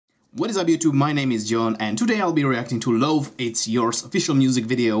What is up YouTube, my name is John and today I'll be reacting to Loathe, It's Yours official music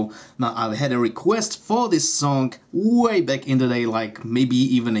video. Now I've had a request for this song way back in the day, like maybe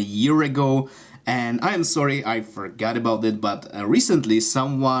even a year ago, and I'm sorry I forgot about it, but recently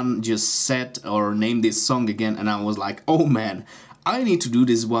someone just said or named this song again and I was like, oh man, I need to do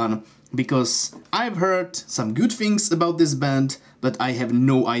this one because I've heard some good things about this band, but I have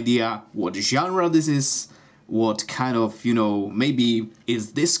no idea what genre this is. What kind of, maybe it's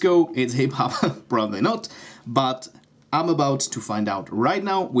disco, it's hip-hop, probably not, but I'm about to find out right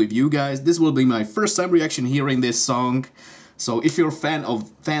now with you guys. This will be my first time reaction hearing this song, so if you're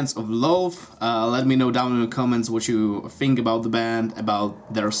fans of Loathe, let me know down in the comments what you think about the band,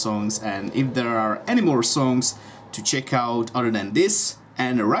 about their songs, and if there are any more songs to check out other than this.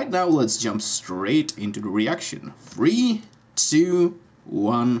 And right now, let's jump straight into the reaction. 3, 2,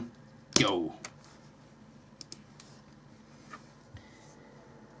 1, go!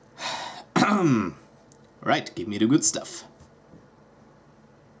 Right, give me the good stuff.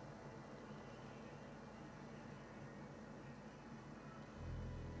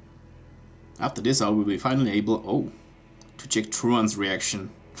 After this I will be finally able, to check Truan's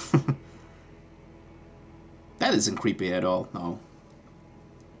reaction. That isn't creepy at all, no.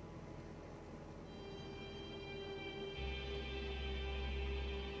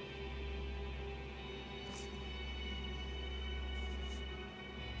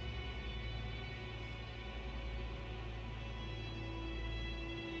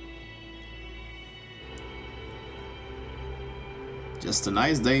 Just a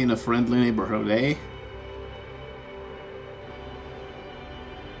nice day in a friendly neighborhood, eh?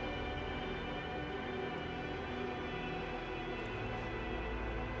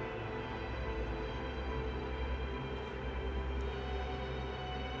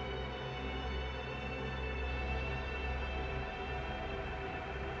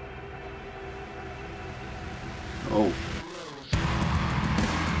 Oh.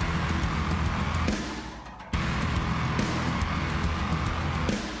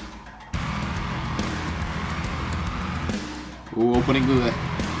 Ooh, opening with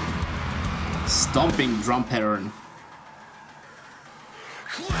a stomping drum pattern.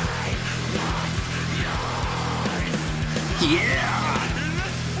 Yeah!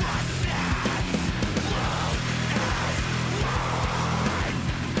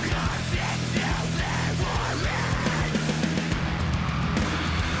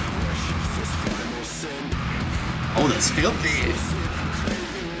 Oh, that's filthy!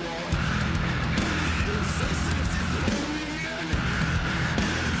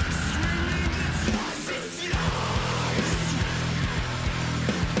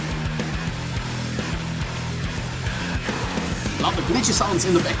 Love the glitchy sounds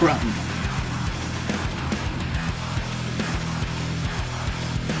in the background.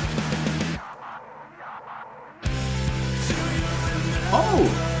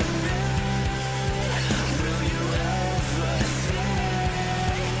 Oh!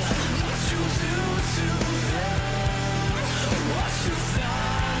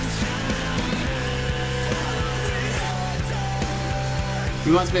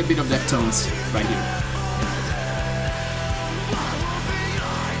 Reminds me a bit of Deftones right here.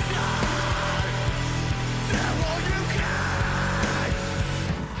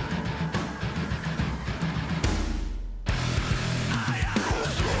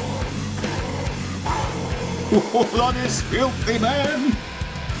 Oh, that is filthy, man!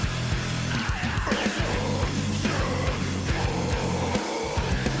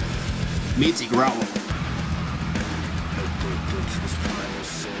 Meaty growl.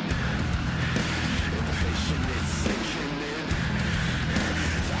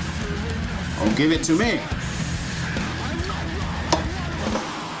 Oh, give it to me!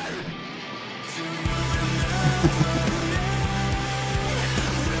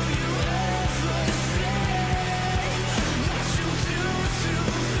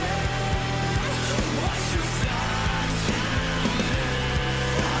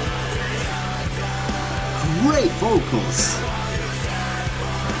 Great vocals!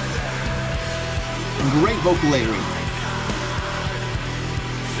 Great vocal layering.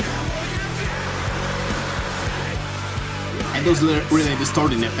 And those really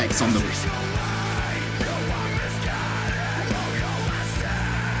distorting effects on them.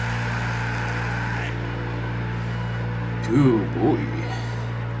 Oh boy.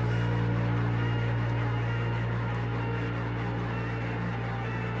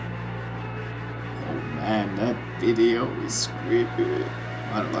 Man, that video is creepy.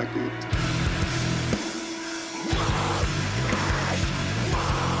 I don't like it.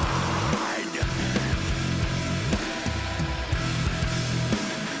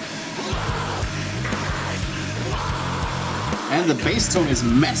 And the bass tone is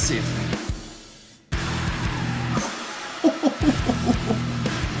massive.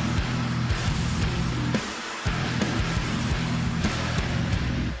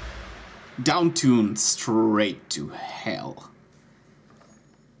 Downtuned straight to hell.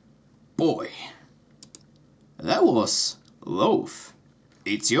 Boy, that was Loathe.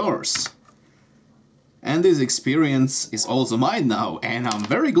 It's yours. And this experience is also mine now, and I'm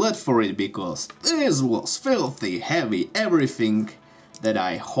very glad for it, because this was filthy, heavy, everything that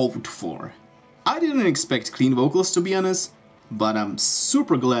I hoped for. I didn't expect clean vocals, to be honest, but I'm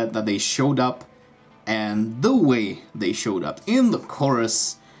super glad that they showed up, and the way they showed up in the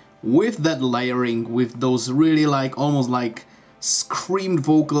chorus, with that layering, with those really like, almost like screamed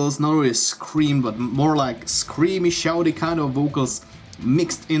vocals, not really screamed, but more like screamy, shouty kind of vocals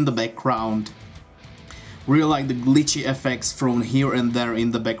mixed in the background. Really like the glitchy effects thrown here and there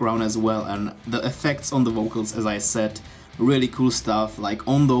in the background as well, and the effects on the vocals, as I said, really cool stuff, like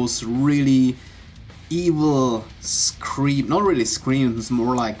on those really evil scream, not really screams,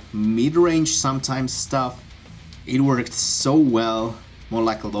 more like mid-range sometimes stuff. It worked so well, more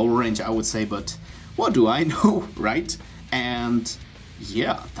like a low range I would say, but what do I know, right? And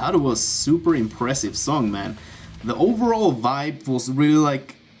yeah, that was super impressive song, man. The overall vibe was really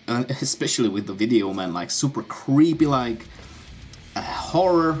like, especially with the video, man, like super creepy, like a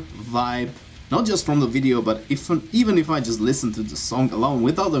horror vibe. Not just from the video, but even if I just listened to the song alone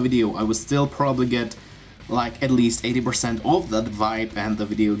without the video, I would still probably get like at least 80% of that vibe, and the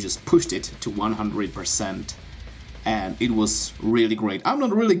video just pushed it to 100%. And it was really great. I'm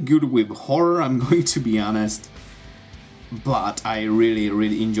not really good with horror, I'm going to be honest, but I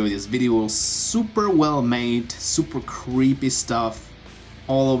really enjoyed this video. Super well made, super creepy stuff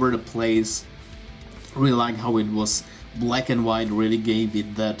all over the place. Really like how it was black and white, really gave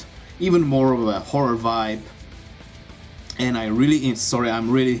it that even more of a horror vibe. And I really, sorry,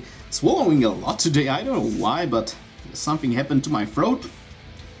 I'm really swallowing a lot today, I don't know why, but something happened to my throat.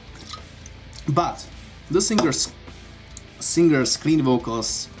 But the singer's clean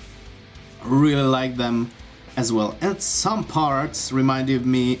vocals, really like them as well. And some parts reminded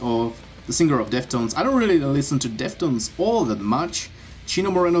me of the singer of Deftones. I don't really listen to Deftones all that much. Chino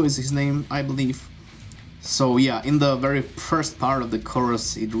Moreno is his name, I believe. So yeah, in the very first part of the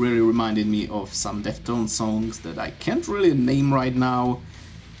chorus, it really reminded me of some Deftones songs that I can't really name right now,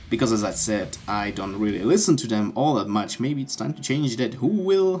 because as I said, I don't really listen to them all that much. Maybe it's time to change that.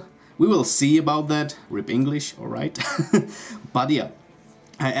 We will see about that. Rip English, alright. But yeah,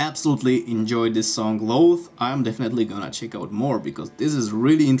 I absolutely enjoyed this song, Loathe. I'm definitely gonna check out more, because this is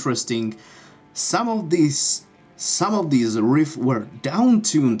really interesting. Some of these riffs were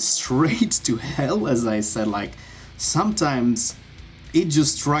down-tuned straight to hell, as I said. Like, sometimes it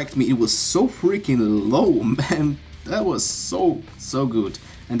just struck me, it was so freaking low, man. That was so good.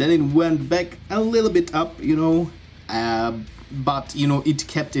 And then it went back a little bit up, you know, but you know, it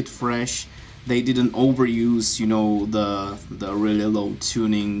kept it fresh. They didn't overuse, you know, the really low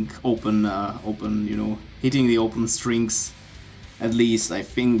tuning, open, you know, hitting the open strings. At least I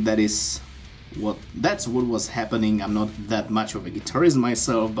think that's what was happening. I'm not that much of a guitarist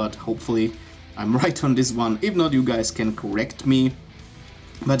myself, but hopefully I'm right on this one. If not, you guys can correct me.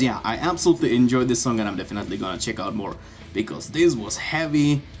 But yeah, I absolutely enjoyed this song, and I'm definitely gonna check out more, because this was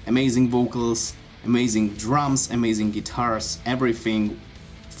heavy, amazing vocals, amazing drums, amazing guitars, everything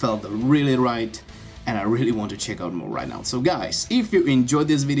felt really right, and I really want to check out more right now. So guys, if you enjoyed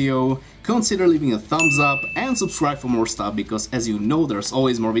this video, consider leaving a thumbs up and subscribe for more stuff, because as you know, there's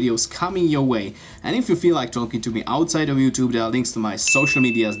always more videos coming your way. And if you feel like talking to me outside of YouTube, there are links to my social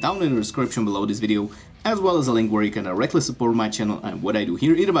medias down in the description below this video, as well as a link where you can directly support my channel and what I do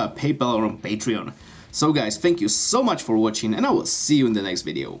here, either by PayPal or on Patreon. So guys, thank you so much for watching, and I will see you in the next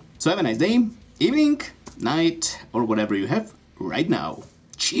video. So have a nice day, evening, night, or whatever you have right now.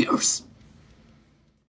 Cheers!